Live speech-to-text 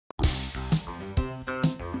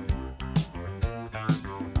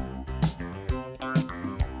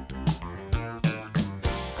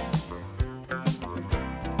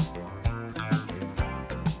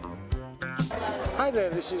Hi there,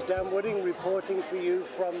 this is Dan Wooding reporting for you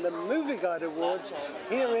from the Movieguide Awards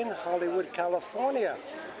here in Hollywood, California.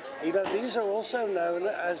 You know, these are also known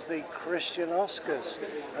as the Christian Oscars,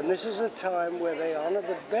 and this is a time where they honor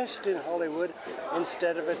the best in Hollywood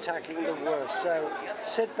instead of attacking the worst. So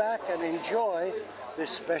sit back and enjoy this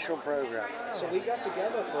special program. So we got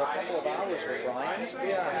together for a couple of hours with Brian.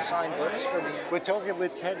 Yeah. He signed books for me. We're talking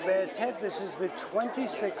with Ted Bear. Ted, this is the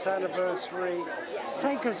 26th anniversary.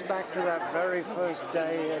 Take us back to that very first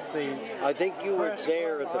day at the... I think you were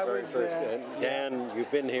there at the very first day. day. Dan, you've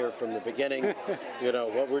been here from the beginning. You know,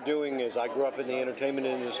 what we're doing is I grew up in the entertainment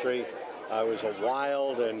industry. I was a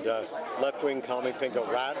wild and left-wing commie pinko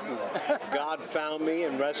rat. And God found me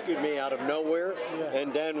and rescued me out of nowhere. Yeah.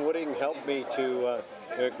 And Dan Wooding helped me to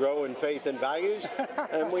grow in faith and values.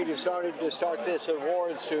 And we decided to start this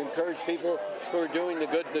awards to encourage people who are doing the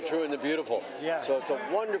good, the true, and the beautiful. Yeah. So it's a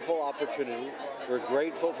wonderful opportunity. We're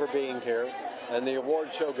grateful for being here. And the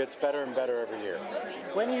award show gets better and better every year.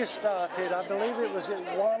 When you started, I believe it was in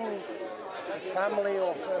one family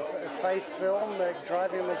or faith film,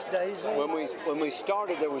 Driving Miss Daisy? When we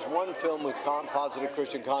started, there was one film with positive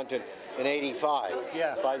Christian content in '85.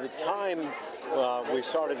 Yeah. By the time we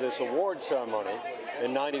started this award ceremony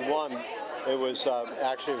in '91, it was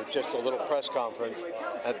actually just a little press conference.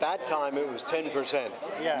 At that time, it was 10%.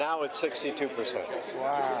 Yeah. Now it's 62%.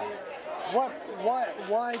 Wow.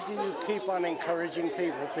 Why do you keep on encouraging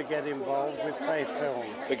people to get involved with faith films?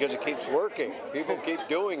 Because it keeps working. People keep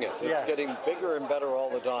doing it. It's Yeah. getting bigger and better all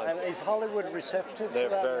the time. And is Hollywood receptive They're to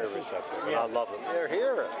that? very message? receptive. Yeah. I love them. They're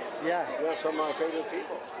here. Yeah. They're some of my favorite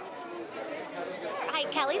people. Hi,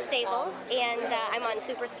 Kelly Staples, and I'm on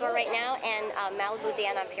Superstore right now, and Malibu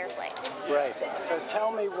Dan on Pureflix. Great. So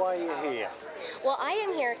tell me why you're here. Well, I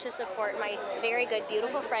am here to support my very good,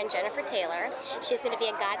 beautiful friend Jennifer Taylor. She's going to be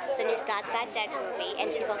in the new God's Not Dead movie,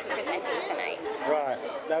 and she's also presenting tonight. Right.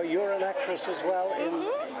 Now you're an actress as well.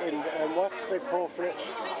 And what's the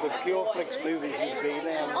Pureflix movies you've been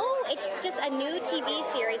in? Oh, it's just a new TV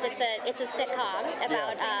series. It's a sitcom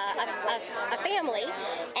about a family,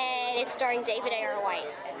 and it's starring David A.R. White.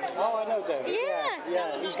 Oh, I know David. Yeah.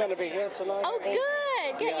 Yeah. He's going to be here tonight. Oh, I think.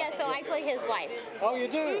 good. Yeah. So I play his wife. Oh, you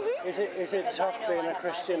do? Is it tough being a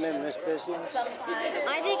Christian in this business?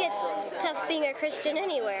 I think it's tough being a Christian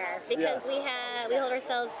anywhere because we hold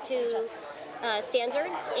ourselves to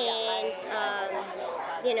standards, and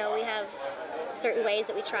we have certain ways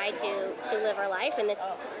that we try to live our life, and it's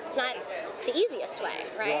not the easiest way,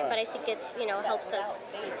 right? But I think it's helps us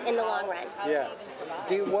in the long run. Yeah.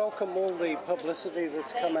 Do you welcome all the publicity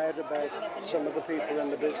that's come out about some of the people in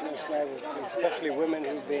the business now, especially women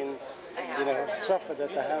who've been suffered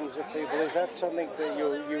at the hands of people? Is that something that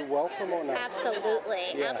you welcome or not?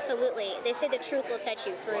 Absolutely, absolutely. They say the truth will set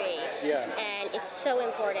you free. Yeah. And it's so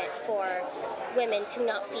important for women to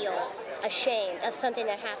not feel ashamed of something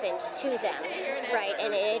that happened to them, right?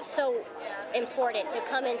 And it's so important to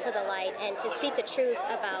come into the light and to speak the truth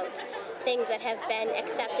about things that have been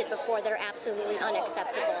accepted before that are absolutely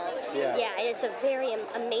unacceptable. Yeah, and it's a very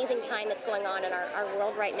amazing time that's going on in our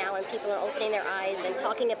world right now, and people are opening their eyes and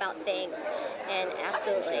talking about things, and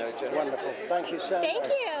absolutely. Wonderful. Thank you so much. Thank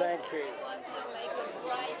you. Thank you.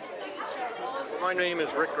 My name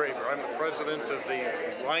is Rick Graber. I'm the president of the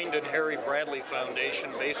Blind and Harry Bradley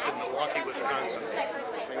Foundation based in Milwaukee, Wisconsin.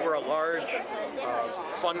 We're a large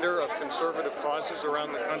funder of conservative causes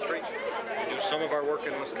around the country. We do some of our work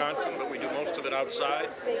in Wisconsin, but we do most of it outside.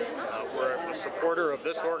 We're a supporter of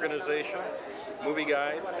this organization,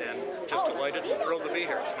 Movieguide, and just delighted and thrilled to be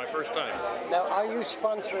here. It's my first time. Now, are you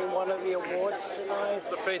sponsoring one of the awards tonight?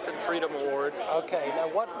 The Faith and Freedom Award. Okay. Now,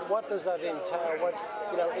 what does that entail?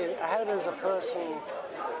 How does a person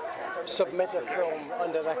submit a film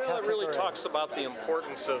under that category? Well, it really talks about the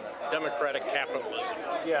importance of democratic capitalism.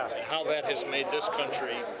 Yeah. And how that has made this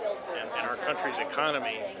country and our country's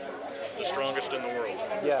economy the strongest in the world.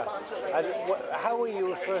 Yeah. And how were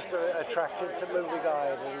you first attracted to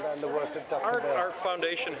Movieguide and the work of Dr. Bear? Our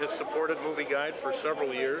foundation has supported Movieguide for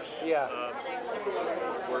several years. Yeah.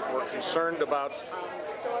 We're concerned about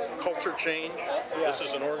culture change. Yeah. This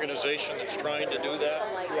is an organization that's trying to do that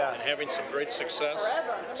and having some great success.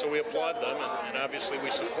 So we applaud them, and obviously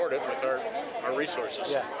we support it with our resources.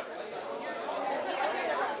 Yeah.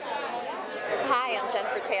 Hi, I'm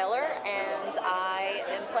Jennifer Taylor, and I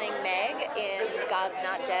am playing Meg in God's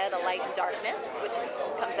Not Dead, A Light in Darkness, which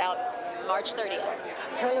comes out March 30th.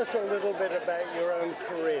 Tell us a little bit about your own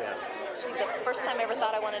career. The first time I ever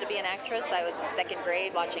thought I wanted to be an actress, I was in second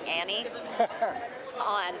grade watching Annie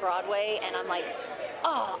on Broadway, and I'm like,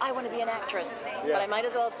 oh, I want to be an actress. Yeah. But I might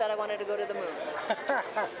as well have said I wanted to go to the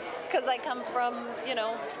moon. because I come from, you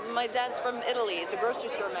know, my dad's from Italy. He's a grocery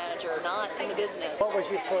store manager, not in the business. What was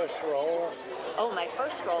your first role? Oh, my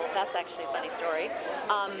first role, that's actually a funny story.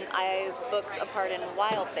 I booked a part in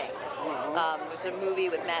Wild Things. It was a movie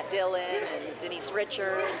with Matt Dillon and Denise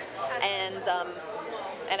Richards, and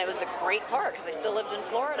it was a great part because I still lived in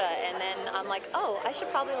Florida. And then I'm like, oh, I should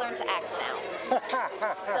probably learn to act now.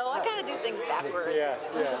 So I kind of do things backwards. Yeah.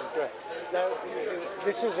 Now,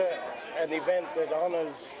 this is an event that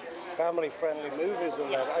honors family-friendly movies and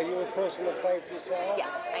that. Are you a person of faith yourself? Yes,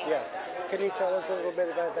 I am. Yeah. Can you tell us a little bit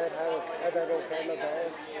about that, how that all came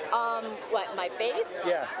about? What, my faith?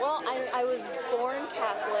 Yeah. Well, I was born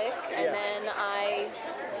Catholic, and then I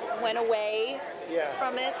went away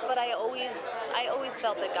from it, but I always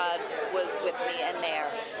felt that God was with me and there.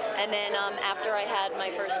 And then after I had my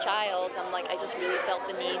first child, I'm like, I just really felt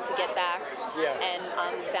the need to get back, and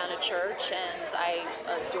found a church, and I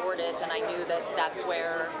adored it, and I knew that that's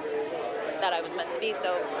where that I was meant to be.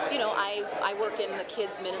 So, you know, I work in the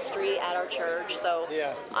kids ministry at our church, so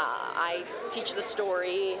I teach the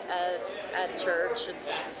story at church.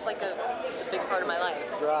 It's like just a big part of my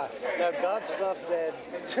life. Right. Now, God's Not Dead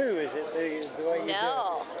 2, is it the way you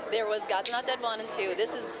No, there was God's Not Dead 1 and 2.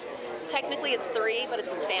 This is, technically it's 3, but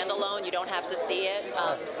it's a standalone. You don't have to see it.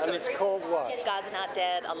 And so it's called what? God's Not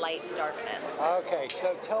Dead, A Light in Darkness. Okay,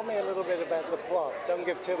 so tell me a little bit about the plot. Don't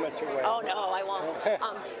give too much away. Oh no, I won't.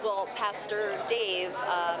 Well, Pastor Dave,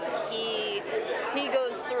 he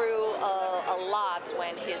goes through a lot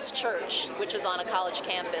when his church, which is on a college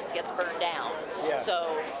campus, gets burned down. Yeah.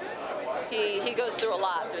 So he goes through a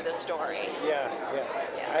lot through this story. Yeah.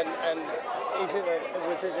 And is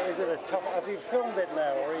it a tough? Have you filmed it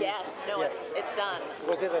now? Or Yes. No, it's done.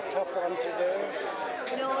 Was it a tough one to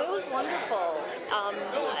do? No, it was wonderful.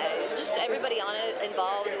 Just everybody on it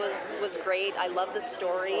involved was great. I love the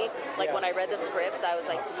story. Like when I read the script, I was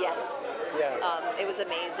like, yes. Yeah. It was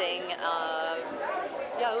amazing.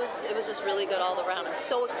 It was just really good all around. I'm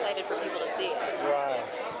so excited for people to see it. Right.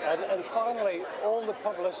 And finally, all the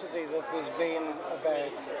publicity that there's been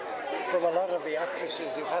about from a lot of the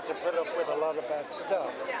actresses who've had to put up with a lot of bad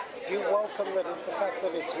stuff. Do you welcome the fact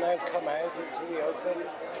that it's now come out into the open?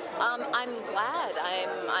 I'm glad.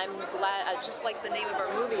 I'm glad. Just like the name of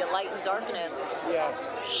our movie, A Light in Darkness. Yeah.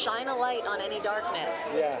 Shine a light on any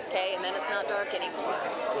darkness. Yeah. Okay, and then it's not dark anymore.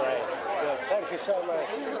 Right. Yeah. Thank you so much.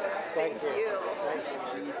 Thank you.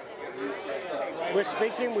 We're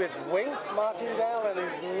speaking with Wink Martindale and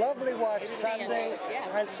his lovely wife Sandy.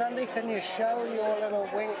 And Sandy, can you show your little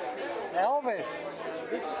Wink Elvis?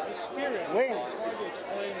 This is the spirit. Wink.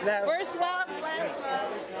 Now, First love, last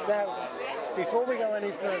love. now, before we go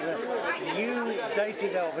any further, you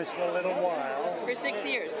dated Elvis for a little while. For 6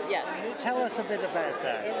 years, yes. Tell us a bit about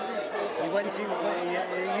that.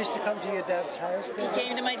 You used to come to your dad's house? He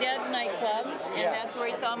came to my dad's nightclub, and that's where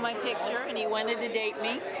he saw my picture, and he wanted to date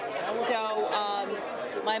me. So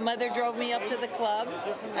my mother drove me up to the club.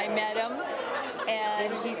 I met him,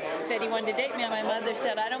 and he said he wanted to date me. And my mother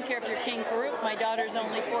said, I don't care if you're King Farouk, my daughter's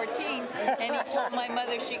only 14. And he told my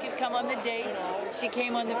mother she could come on the dates. She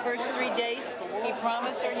came on the first 3 dates. He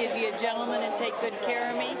promised her he'd be a gentleman and take good care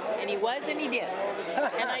of me, and he was, and he did.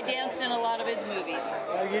 And I danced in a lot of his movies.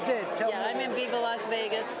 Oh, you did? Tell me. I'm in Viva Las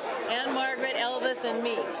Vegas. Anne Margaret, Elvis, and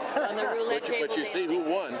me on the roulette table. But you see who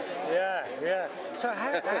won. Yeah. So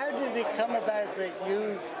how did it come about that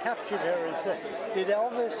you captured her? Did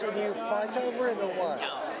Elvis and you fight over it or what?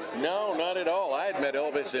 No, not at all. I had met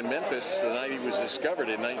Elvis in Memphis the night he was discovered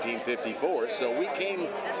in 1954, so we came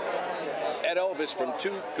at Elvis from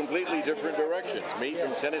 2 completely different directions. Me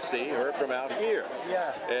from Tennessee, her from out here.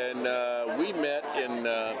 Yeah. And we met in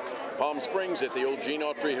Palm Springs at the old Gene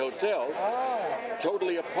Autry Hotel,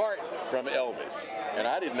 totally apart from Elvis. And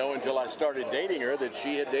I didn't know until I started dating her that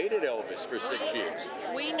she had dated Elvis for 6 years.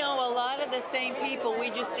 We know a lot of the same people, we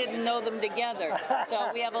just didn't know them together. So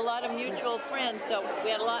we have a lot of mutual friends, so we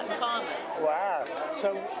had a lot in common. Wow.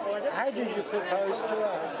 So how did you propose to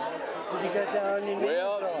her? Did you go down on your knees?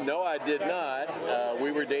 Well, no, I did not.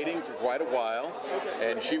 We were dating for quite a while,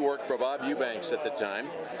 and she worked for Bob Eubanks at the time,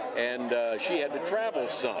 and she had to travel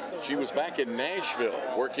some. She was back in Nashville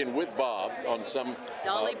working with Bob on some...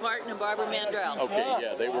 Dolly Parton and Barbara Mandrell. Okay,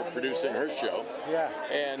 yeah, they were producing her show. Yeah.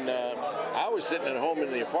 And I was sitting at home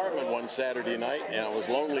in the apartment one Saturday night, and I was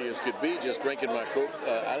lonely as could be, just drinking my Coke.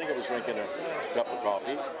 I think I was drinking a cup of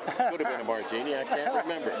coffee. Could have been a martini, I can't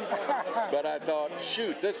remember. But I thought,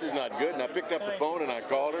 shoot, this is not good. And I picked up the phone and I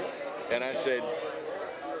called her, and I said,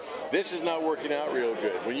 this is not working out real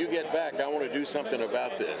good. When you get back, I want to do something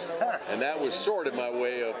about this. And that was sort of my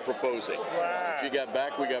way of proposing. Wow. She got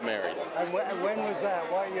back, we got married. And when was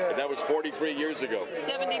that? What year? That was 43 years ago.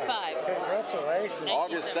 75. Congratulations.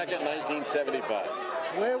 August 2nd, 1975.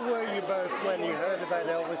 Where were you both when you heard about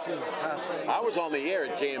Elvis's passing? I was on the air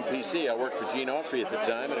at KMPC. I worked for Gene Autry at the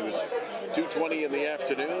time, and it was 2:20 in the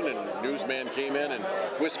afternoon, and a newsman came in and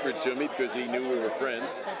whispered to me because he knew we were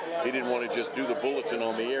friends. He didn't want to just do the bulletin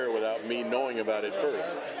on the air without me knowing about it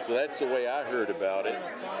first. So that's the way I heard about it.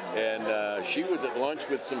 And she was at lunch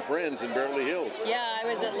with some friends in Beverly Hills. Yeah, I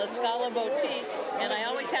was at La Scala Boutique, and I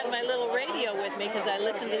always had my little radio with me because I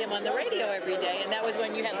listened to him on the radio every day, and that was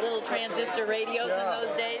when you had little transistor radios in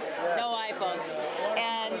those days, no iPhones.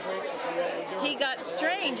 And he got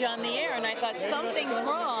strange on the air, and I thought something's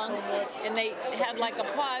wrong, and they had like a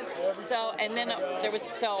pause. So, and then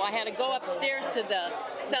I had to go upstairs to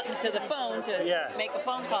the phone to make a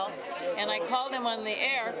phone call, and I called him on the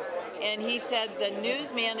air, and he said the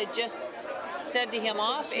newsman had just said to him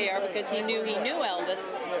off air because he knew Elvis.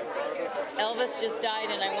 Elvis just died,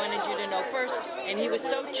 and I wanted you to know first. And he was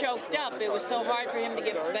so choked up, it was so hard for him to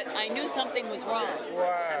get. But I knew something was wrong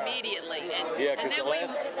immediately. Yeah, because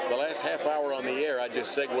the last half hour on the air, I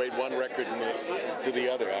just segued one record to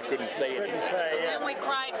the other. I couldn't say anything. And then we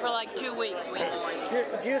cried for like 2 weeks. We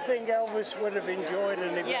mourned. Do you think Elvis would have enjoyed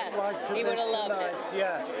an event like this? He would have loved it.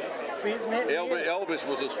 Yeah. Elvis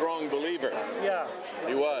was a strong believer. Yeah.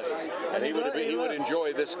 He was. And he would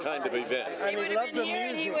enjoy this kind of event. He would have been here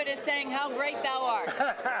and he would have sang How Great Thou Art.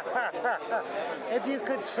 If you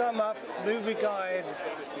could sum up Movie Guide,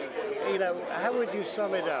 how would you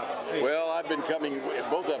sum it up? Well, I've been coming,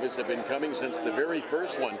 both of us have been coming since the very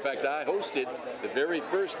first one. In fact, I hosted the very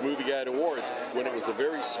first Movie Guide Awards when it was a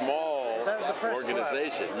very small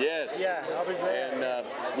organization. Yes. Yeah, I was there. And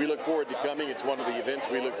we look forward to coming. It's one of the events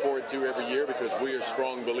we look forward to every year because we are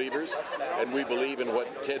strong believers and we believe in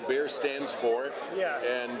what Ted Baer stands for. Yeah.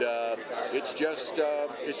 And it's just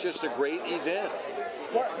a great event.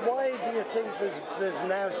 Why do you think there's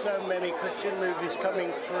now so many Christian movies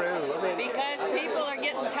coming through? I mean, because people are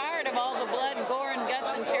getting tired of all the blood, gore, and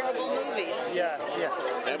guts and terrible movies. Yeah, yeah.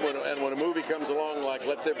 And when a movie comes along like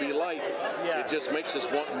Let There Be Light, it just makes us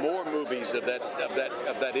want more movies of that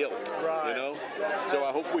ilk. Right. So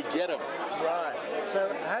I hope we get them. Right.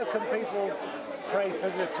 So how can people pray for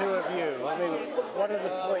the two of you? I mean, what are the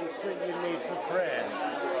points that you need for prayer?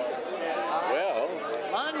 Well,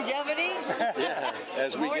 longevity. Yeah,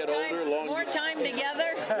 as we get older, more time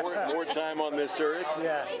together. More time on this earth.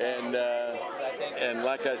 Yeah. And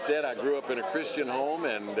like I said, I grew up in a Christian home,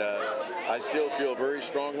 and I still feel very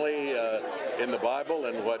strongly in the Bible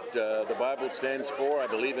and what the Bible stands for. I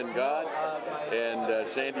believe in God, and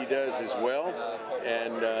Sandy does as well.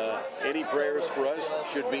 And any prayers for us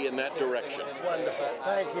should be in that direction. Wonderful.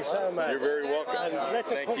 Thank you so much. You're very welcome.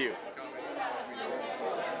 Thank you.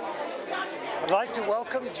 I'd like to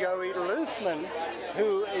welcome Joey Luthman,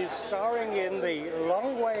 who is starring in The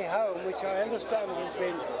Long Way Home, which I understand has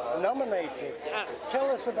been nominated. Yes.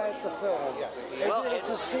 Tell us about the film. Well, it's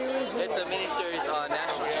a series. It's a mini-series on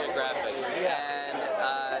National Geographic, and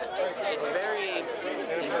it's very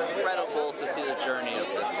incredible to see the journey of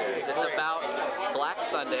this series. It's about Black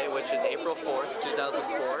Sunday, which is April 4th,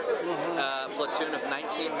 2004. A platoon of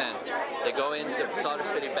 19 men. They go into Sadr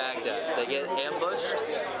City, Baghdad. They get ambushed,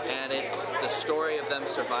 and it's the story of them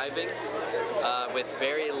surviving with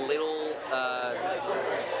very little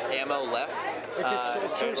ammo left.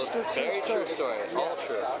 Very true story, all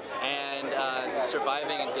true. And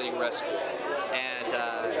surviving and getting rescued, and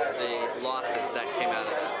the losses that came out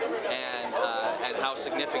of that, and how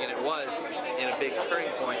significant it was in a big turning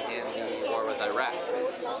point in the war with Iraq.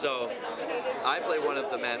 So I play one of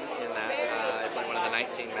the men in that. I play one of the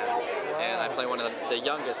 19 men, and I play one of the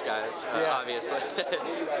youngest guys, obviously.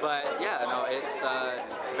 But yeah, no, it's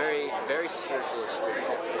very, very spiritual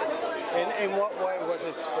experience. In what way was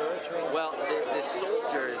it spiritual? Well, the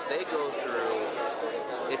soldiers, they go through,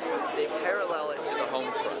 they parallel it to the home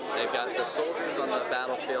front. They've got the soldiers on the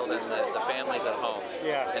battlefield and the families at home.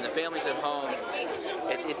 Yeah. And the families at home,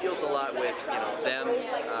 it deals a lot with them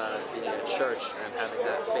being in church and having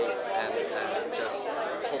that faith and just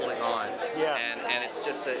holding on. Yeah. And it's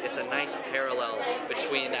just it's a nice parallel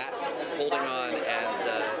between that holding on and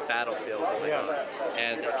the battlefield holding on.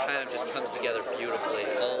 And it kind of just comes together beautifully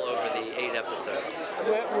all over the 8 episodes.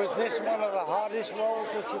 Was this one of the hardest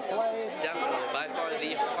roles that you played? Definitely, by far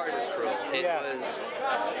the hardest role. It was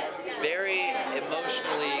very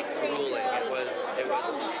emotionally grueling. It was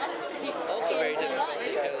also very difficult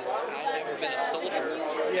because I've never been a soldier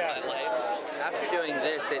in my life. after doing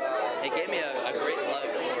this, it gave me a great love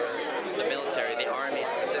for the military, the Army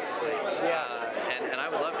specifically. And I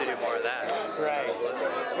would love to do more of that. Right. Absolutely.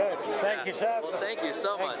 Good. Thank you, sir. Well, thank you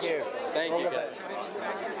so much. Thank you. Thank you, guys.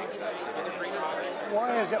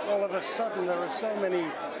 Why is it all of a sudden there are so many,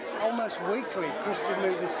 almost weekly, Christian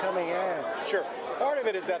movies coming out? Sure. Part of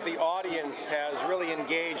it is that the audience has really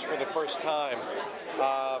engaged for the first time.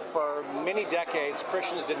 For many decades,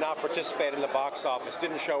 Christians did not participate in the box office,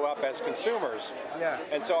 didn't show up as consumers. Yeah.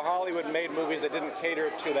 And so Hollywood made movies that didn't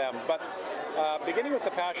cater to them. But beginning with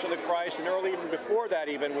The Passion of the Christ, and early even before that,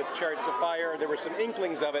 even with Chariots of Fire, there were some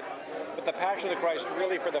inklings of it. But The Passion of the Christ,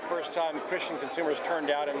 really for the first time, Christian consumers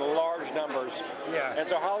turned out in large numbers. Yeah. And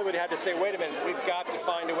so Hollywood had to say, wait a minute, we've got to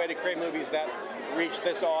find a way to create movies that reach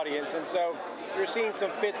this audience. And so you're seeing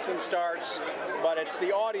some fits and starts, but it's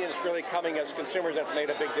the audience really coming as consumers that's made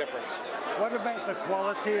a big difference. What about the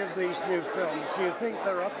quality of these new films? Do you think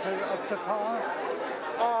they're up to par?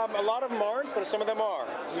 A lot of them aren't, but some of them are.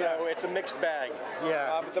 So it's a mixed bag.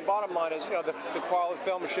 Yeah. But the bottom line is, the quality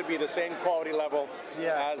film should be the same quality level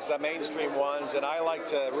as mainstream ones, and I like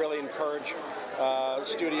to really encourage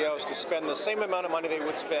studios to spend the same amount of money they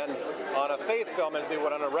would spend on a faith film as they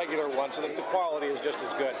would on a regular one, so that the quality is just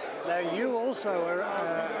as good. Now, you also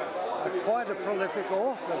are quite a prolific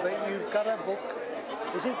author, but you've got a book.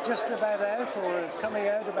 Is it just about out, or it's coming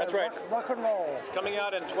out about That's right. rock and roll? It's coming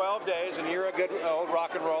out in 12 days, and you're a good old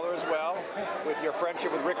rock and roller as well, with your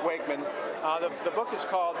friendship with Rick Wakeman. The book is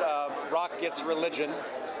called Rock Gets Religion,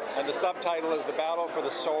 and the subtitle is The Battle for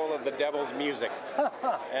the Soul of the Devil's Music.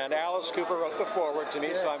 And Alice Cooper wrote the foreword to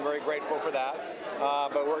me, so I'm very grateful for that.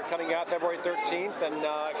 But we're coming out February 13th, and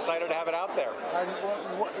excited to have it out there. And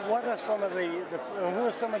what are some of who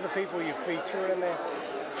are some of the people you feature in there?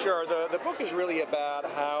 Sure. The book is really about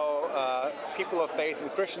how people of faith, and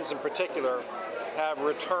Christians in particular, have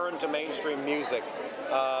returned to mainstream music.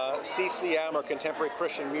 CCM, or contemporary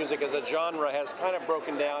Christian music, as a genre has kind of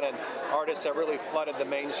broken down, and artists have really flooded the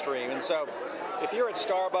mainstream. And so if you're at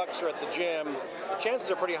Starbucks or at the gym, the chances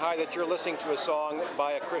are pretty high that you're listening to a song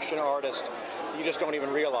by a Christian artist. You just don't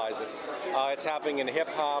even realize it. It's happening in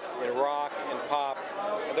hip-hop, in rock, in pop.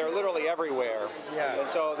 They're literally everywhere. Yeah. And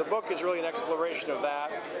so the book is really an exploration of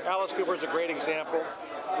that. Alice Cooper is a great example.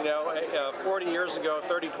 40 years ago,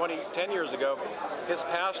 30, 20, 10 years ago, his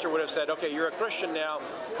pastor would have said, okay, you're a Christian now,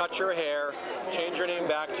 cut your hair, change your name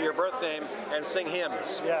back to your birth name, and sing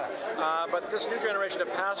hymns. Yeah. But this new generation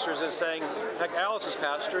of pastors is saying, like Alice's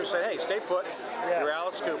pastor said, hey, stay put, you're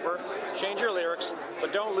Alice Cooper, change your lyrics,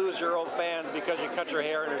 but don't lose your old fans because you cut your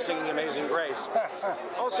hair and you're singing Amazing Grace.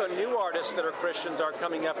 Also, new artists that are Christians are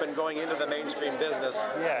coming up and going into the mainstream business.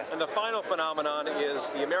 Yeah. And the final phenomenon is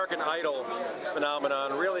the American Idol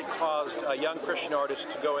phenomenon really caused young Christian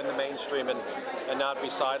artists to go in the mainstream and not be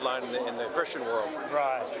sidelined in the Christian world.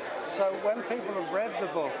 Right. So when people have read the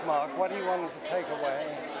book, Mark, what do you want them to take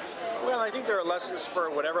away? Well, I think there are lessons for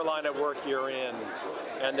whatever line of work you're in,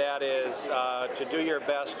 and that is to do your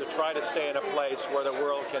best to try to stay in a place where the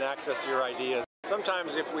world can access your ideas.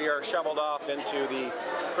 Sometimes if we are shoveled off into the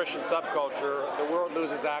Christian subculture, the world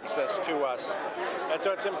loses access to us. And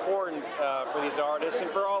so it's important for these artists and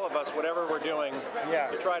for all of us, whatever we're doing,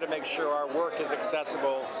 to try to make sure our work is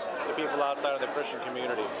accessible to people outside of the Christian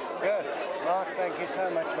community. Good. Mark, thank you so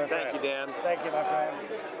much, my friend. Thank you, Dan. Thank you, my friend.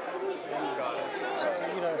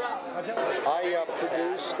 I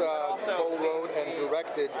produced, co-wrote, and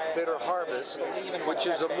directed Bitter Harvest, which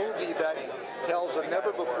is a movie that tells a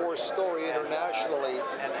never-before story internationally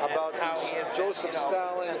about this Joseph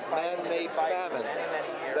Stalin man-made famine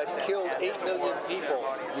that killed 8 million people,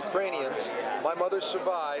 Ukrainians. My mother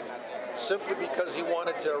survived simply because he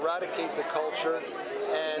wanted to eradicate the culture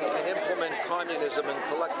and implement communism and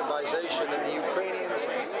collectivization, and the Ukrainians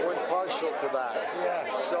weren't partial to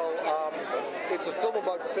that. So it's a film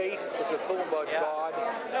about faith, it's a film about God,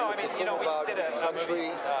 it's a film about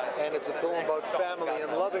country, and it's a film about family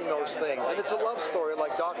and loving those things. And it's a love story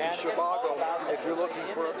like Dr. Zhivago, if you're looking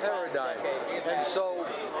for a paradigm. And so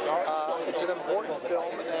it's an important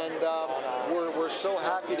film, and we're so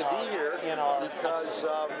happy to be here because,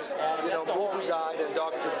 Movie Guide and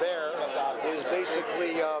Dr. Bear is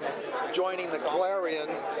basically joining the clarion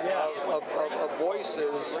of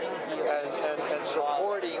voices and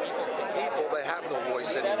supporting people that have no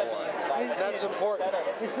voice anymore. And that's important.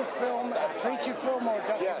 Is the film a feature film or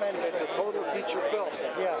documentary? Yes, it's a total feature film,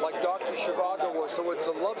 like Dr. Zhivago was. So it's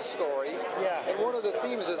a love story. And one of the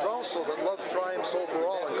themes is also that love triumphs over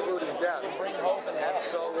all, including death. And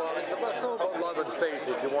so it's a film about love. love and faith,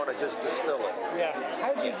 if you want to just distill it. Yeah.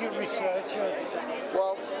 How did you research it?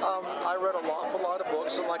 Well, I read an awful lot of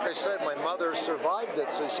books, and like I said, my mother survived it,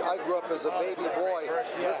 so I grew up as a baby boy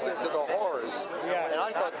listening to the horrors, and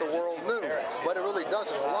I thought the world knew, but it really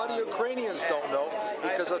doesn't. A lot of Ukrainians don't know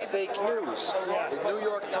because of fake news. The New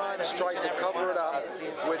York Times tried to cover it up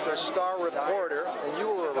with their star reporter, and you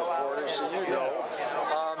were a reporter, so you know,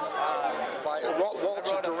 by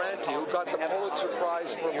Walter Duranty, who got the Pulitzer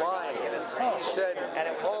Prize for lying. He said,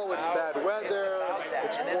 oh, it's bad weather,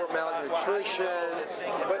 it's poor malnutrition,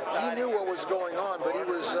 but he knew what was going on, but he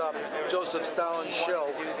was Joseph Stalin's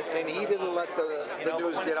shill, and he didn't let the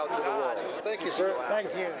news get out to the world. Thank you, sir.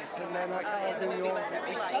 Thank you. And then I'll do your...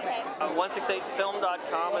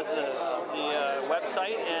 168film.com is the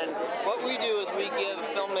website, and what we do is we give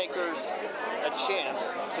filmmakers a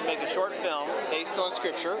chance to make a short film based on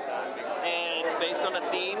scripture, and it's based on a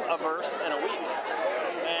theme, a verse, and a week.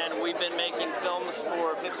 And we've been making films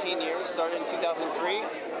for 15 years, started in 2003,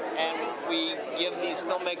 and we give these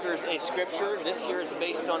filmmakers a scripture. This year it's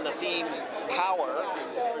based on the theme power,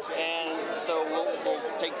 and so we'll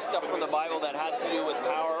take stuff from the Bible that has to do with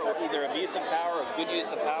power, or either abuse of power, or good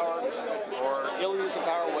use of power, or ill use of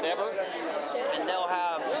power, whatever, and they'll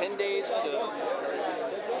have 10 days to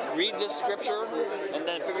read this scripture and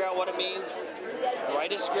then figure out what it means,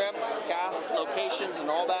 write a script, cast, locations, and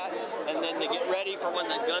all that, and then they get ready for when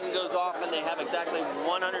the gun goes off, and they have exactly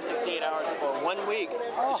 168 hours or 1 week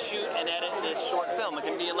to shoot and edit this short film. It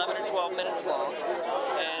can be 11 or 12 minutes long,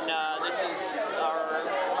 and this is our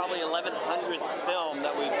probably 1100th film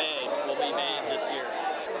that we've made, will be made this year.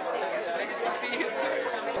 Nice to see you too.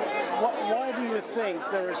 Why do you think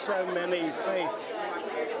there are so many faith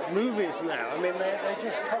movies now? I mean, they're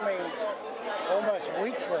just coming almost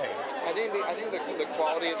weekly. I think the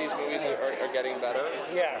quality of these movies are getting better.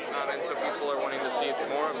 Yeah. And so people are wanting to see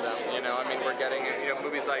more of them. You know, I mean, we're getting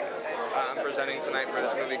movies like I'm presenting tonight for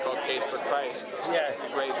this movie called Case for Christ. Yes.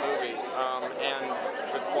 It's a great movie, and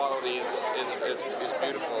the quality is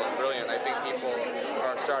beautiful and brilliant. I think people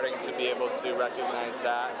are starting to be able to recognize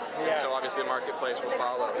that. Yeah. And so obviously the marketplace will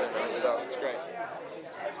follow. So it's great.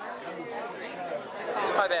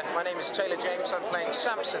 Hi there, my name is Taylor James. I'm playing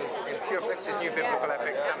Samson in Pureflix's new biblical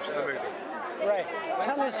epic, Samson the Movie. Right.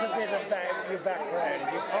 Tell us a bit about your background.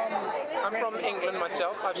 I'm from England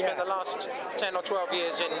myself. I've spent the last 10 or 12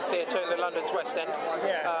 years in theatre in the London's West End.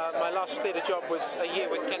 Yeah. My last theatre job was a year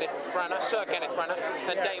with Sir Kenneth Branagh,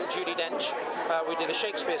 and Dame Judi Dench. We did a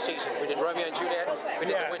Shakespeare season. We did Romeo and Juliet, we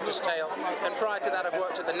did The Winter's Tale, and prior to that I've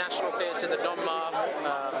worked at the National Theatre, the Donmar,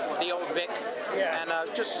 the Old Vic, and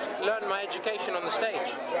just learned my education on the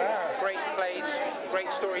stage. Wow. Great plays,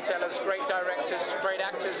 great storytellers, great directors, great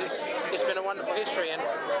actors. It's been a wonderful history, and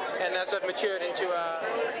as I've matured into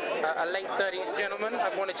a late 30s gentleman,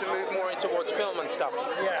 I've wanted to move more towards film and stuff.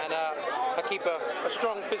 Yeah. And I keep a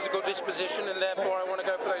strong physical disposition, and therefore I want to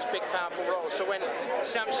go for those big, powerful roles. So when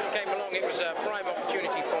Samson came along, it was a prime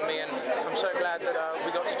opportunity for me, and I'm so glad that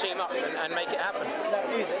we got to team up and make it happen. Now,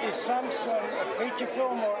 is Samson a feature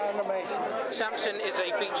film or animation? Samson is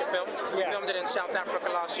a feature film. We filmed it in South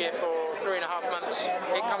Africa last year for 3.5 months.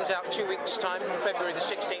 It comes out 2 weeks' time, on February the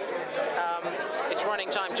 16th. It's running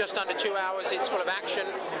time just under 2 hours. It's full of action,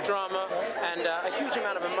 drama, and a huge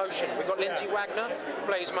amount of emotion. We've got Lindsay Wagner, who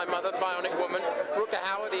plays my mother, Bionic Woman. Rutger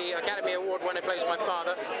Hauer, the Academy Award winner, plays my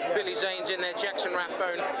father. Billy Zane's in there, Jackson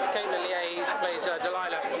Rathbone. Caitlin Leahy plays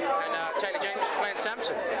Delilah, and Taylor James playing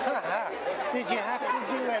Samson. Did you have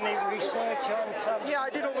to do any research on Samson? Yeah, I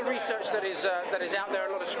did all the research that is out there.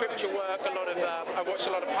 A lot of scripture work. A lot of I watched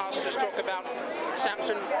a lot of pastors talk about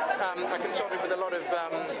Samson. I consulted with a lot of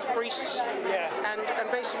priests,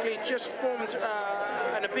 and basically just formed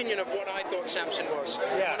an opinion of what I thought Samson was.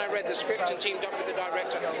 Yeah. When I read the script and teamed up with the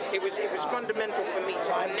director, it was fundamental for me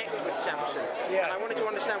to connect with Samson. Yeah. And I wanted to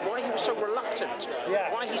understand why he was so reluctant.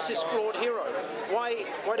 Yeah. Why he's this flawed hero. Why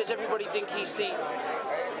does everybody think he's the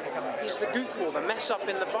goofball, the mess up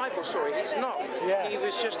in the Bible story? He's not. Yeah. He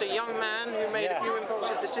was just a young man who made a few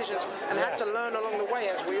impulsive decisions and had to learn along the way,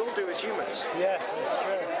 as we all do as humans. Yeah, that's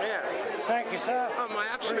true. Yeah. Thank you, sir. Oh, my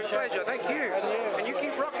absolute pleasure. Thank you. And you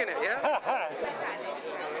keep rocking it, yeah?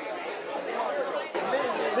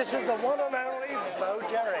 This is the one and only Bo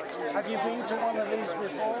Derek. Have you been to one of these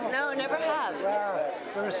before? No, never have. Wow.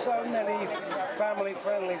 There are so many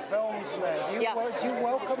family-friendly films now. Do you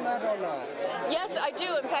welcome that or not? Yes, I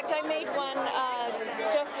do. In fact, I made one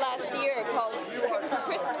just last year called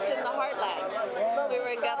Christmas in the Heartland. We were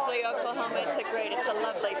in Guthrie, Oklahoma. It's a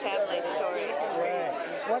lovely family story. Right.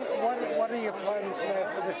 What are your plans now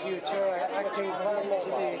for the future? Acting plans?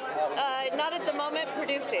 Not at the moment,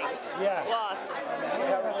 producing. Yeah. Wasp.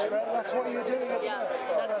 Yeah, that's great. That's what you're doing. Yeah,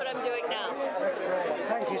 that's what I'm doing now. That's great.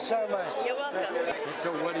 Thank you so much. You're welcome. And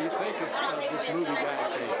so what do you think of this movie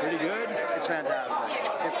guide thing? Pretty good? It's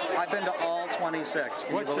fantastic. I've been to all 26.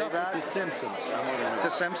 Can What's you up believe that? with The Simpsons? The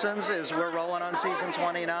Simpsons is we're rolling on season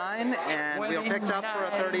 29, and we were picked up for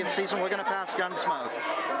a 30th season. We're going to pass Gunsmoke.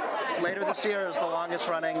 Later this year is the longest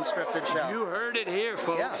running scripted show. You heard it here,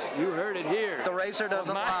 folks. Yes. You heard it here. The razor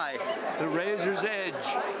doesn't lie. The razor's edge.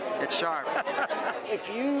 It's sharp. If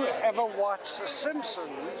you ever watch The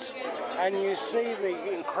Simpsons and you see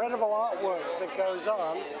the incredible artwork that goes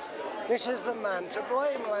on, this is the man to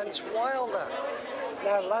blame, Lance Wilder.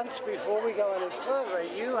 Now, Lance, before we go any further,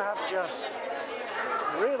 you have just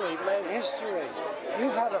really made history.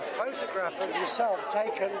 You've had a photograph of yourself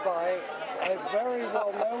taken by a very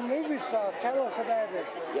well-known movie star. Tell us about it.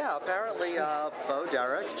 Yeah, apparently Bo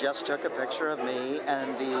Derek just took a picture of me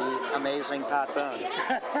and the amazing Pat Boone.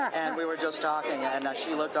 And we were just talking, and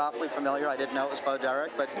she looked awfully familiar. I didn't know it was Bo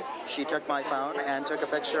Derek, but she took my phone and took a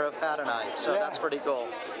picture of Pat and I. So that's pretty cool.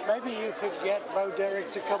 Maybe you could get Bo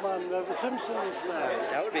Derek to come on The Simpsons now.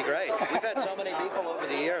 That would be great. We've had so many people over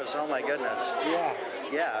the years. Oh my goodness. Yeah.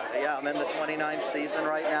 Yeah. I'm in the 29th season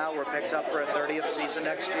right now. We're picked up for a 30th season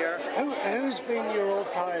next year. Who's been your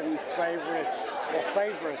all-time favorite or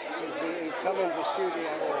favorites if you've come into studio?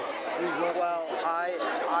 Well,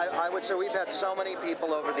 I would say we've had so many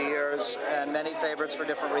people over the years and many favorites for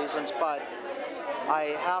different reasons, but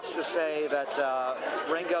I have to say that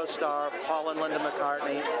Ringo Starr, Paul and Linda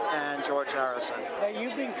McCartney, and George Harrison. Now,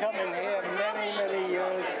 you've been coming here many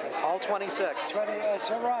years. All 26.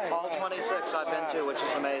 That's all right. All 26 I've been to, which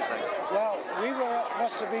is amazing. Well, we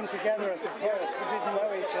must have been together at the first. We didn't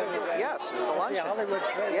know each other then. Yes, the luncheon. The Hollywood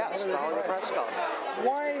Press. Yes, the Hollywood Press Club.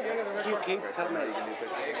 Why do you keep coming?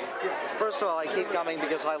 First of all, I keep coming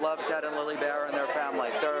because I love Ted and Lily Bear and their family.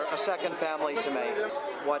 They're a second family to me.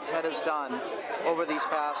 What Ted has done over these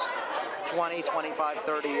past 20, 25,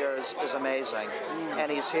 30 years is amazing.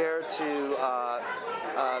 And he's here to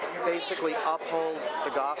basically uphold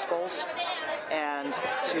the Gospels and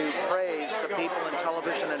to praise the people in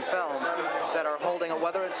television and film that are holding,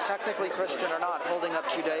 whether it's technically Christian or not, holding up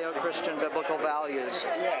Judeo-Christian biblical values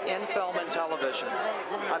in film and television.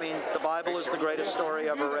 I mean, the Bible is the greatest story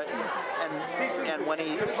ever written. And when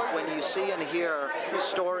you see and hear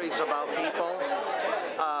stories about people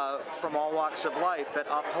from all walks of life that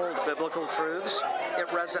uphold biblical truths, it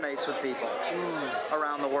resonates with people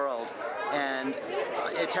around the world. And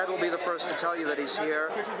Ted will be the first to tell you that he's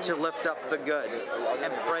here to lift up the good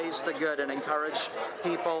and praise the good and encourage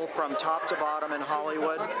people from top to bottom in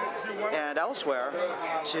Hollywood and elsewhere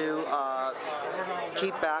to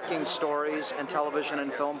keep backing stories and television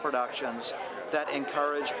and film productions that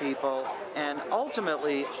encourage people and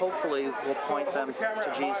ultimately, hopefully, will point them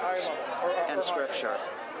to Jesus and Scripture.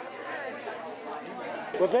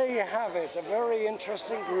 Well, there you have it, a very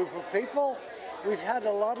interesting group of people. We've had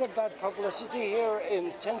a lot of bad publicity here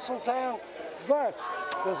in Tinseltown, but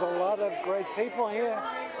there's a lot of great people here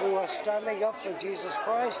who are standing up for Jesus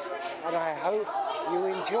Christ, and I hope you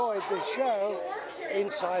enjoyed the show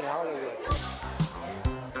Inside Hollywood.